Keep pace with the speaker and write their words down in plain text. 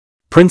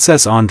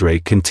Princess Andrei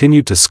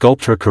continued to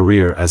sculpt her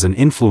career as an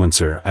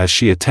influencer as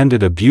she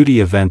attended a beauty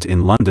event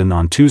in London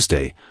on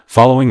Tuesday,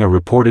 following a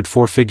reported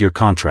four-figure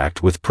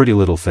contract with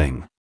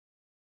PrettyLittleThing.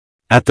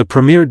 At the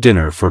premiere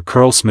dinner for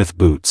Curlsmith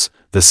Boots,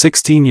 the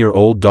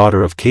 16-year-old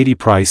daughter of Katie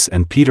Price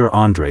and Peter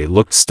Andre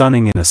looked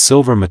stunning in a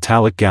silver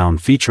metallic gown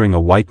featuring a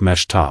white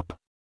mesh top.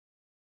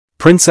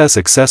 Princess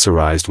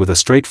accessorized with a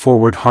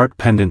straightforward heart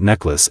pendant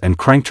necklace and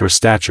cranked her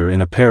stature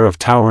in a pair of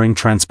towering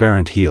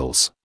transparent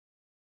heels.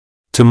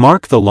 To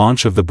mark the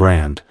launch of the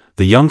brand,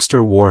 the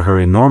youngster wore her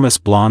enormous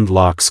blonde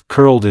locks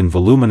curled in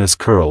voluminous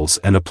curls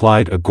and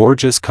applied a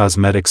gorgeous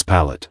cosmetics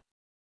palette.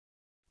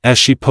 As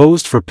she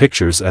posed for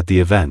pictures at the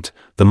event,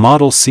 the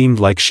model seemed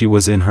like she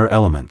was in her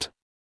element.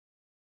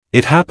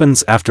 It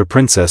happens after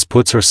Princess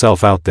puts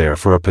herself out there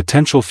for a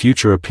potential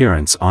future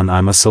appearance on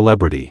I'm a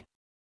Celebrity.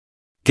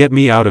 Get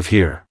me out of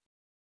here.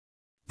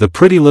 The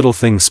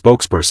PrettyLittleThing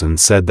spokesperson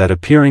said that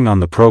appearing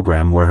on the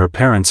program where her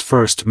parents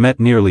first met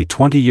nearly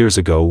 20 years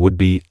ago would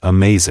be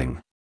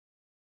amazing.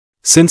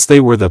 Since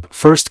they were the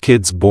first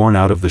kids born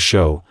out of the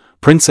show,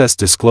 Princess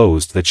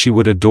disclosed that she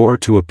would adore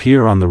to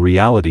appear on the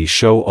reality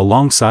show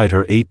alongside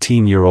her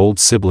 18-year-old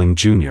sibling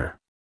Junior.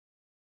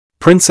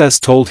 Princess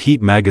told Heat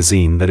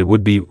magazine that it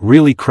would be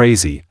really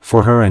crazy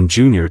for her and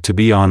Junior to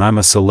be on I'm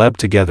a Celeb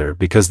together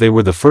because they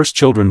were the first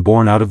children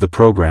born out of the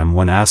program.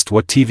 When asked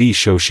what TV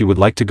show she would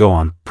like to go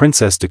on,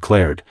 Princess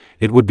declared,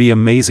 "It would be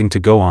amazing to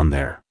go on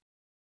there,"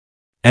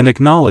 and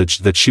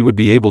acknowledged that she would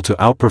be able to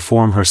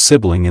outperform her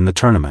sibling in the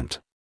tournament.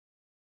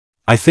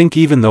 "I think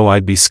even though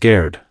I'd be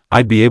scared,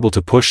 I'd be able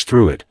to push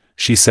through it,"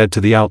 she said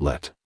to the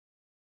outlet.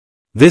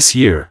 This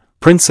year,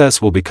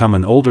 Princess will become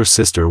an older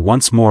sister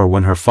once more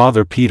when her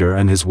father Peter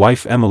and his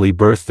wife Emily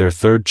birth their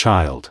third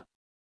child.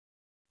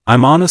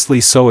 "I'm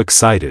honestly so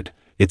excited,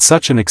 it's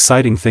such an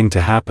exciting thing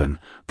to happen,"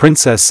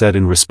 Princess said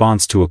in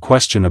response to a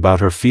question about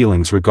her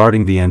feelings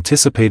regarding the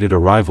anticipated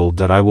arrival.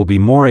 "That I will be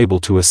more able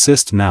to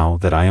assist now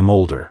that I am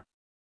older.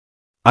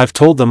 I've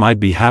told them I'd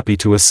be happy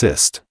to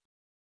assist.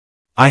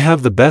 I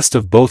have the best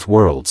of both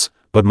worlds,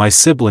 but my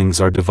siblings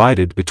are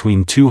divided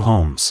between two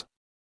homes."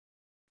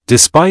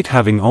 Despite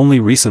having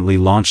only recently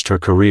launched her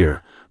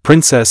career,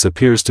 Princess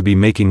appears to be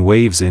making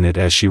waves in it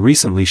as she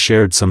recently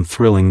shared some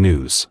thrilling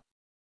news.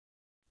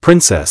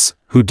 Princess,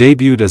 who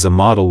debuted as a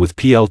model with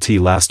PLT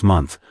last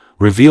month,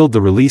 revealed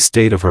the release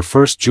date of her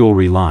first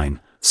jewelry line,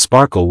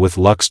 Sparkle with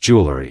Luxe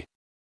Jewelry.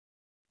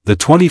 The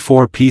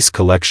 24-piece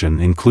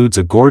collection includes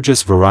a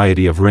gorgeous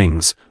variety of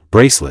rings,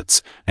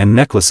 bracelets, and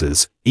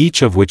necklaces,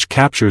 each of which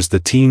captures the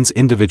teen's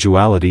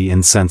individuality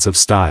and sense of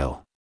style.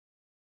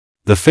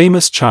 The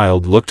famous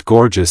child looked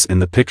gorgeous in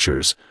the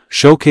pictures,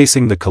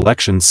 showcasing the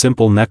collection's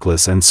simple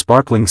necklace and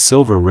sparkling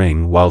silver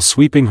ring while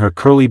sweeping her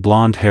curly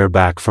blonde hair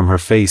back from her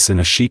face in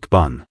a chic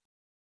bun.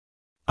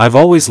 "I've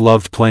always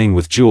loved playing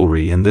with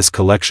jewelry and this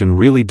collection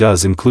really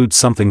does include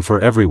something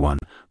for everyone,"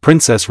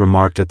 Princess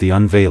remarked at the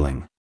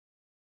unveiling.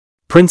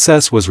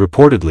 Princess was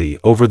reportedly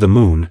over the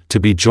moon to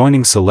be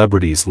joining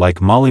celebrities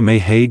like Molly May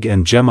Hague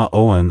and Gemma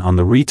Owen on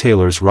the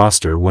retailer's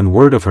roster when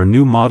word of her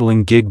new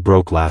modeling gig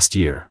broke last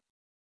year.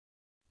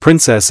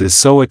 "Princess is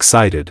so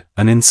excited,"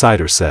 an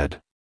insider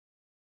said.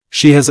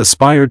 "She has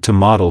aspired to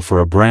model for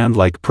a brand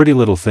like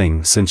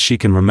PrettyLittleThing since she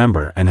can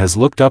remember and has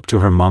looked up to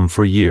her mum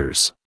for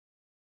years.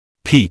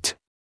 Pete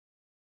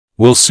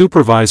will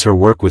supervise her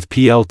work with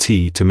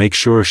PLT to make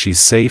sure she's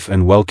safe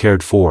and well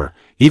cared for,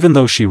 even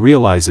though she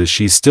realizes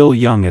she's still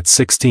young at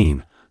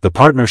 16. The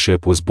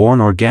partnership was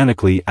born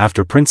organically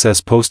after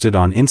Princess posted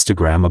on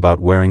Instagram about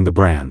wearing the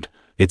brand.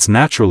 It's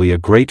naturally a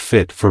great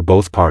fit for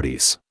both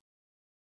parties.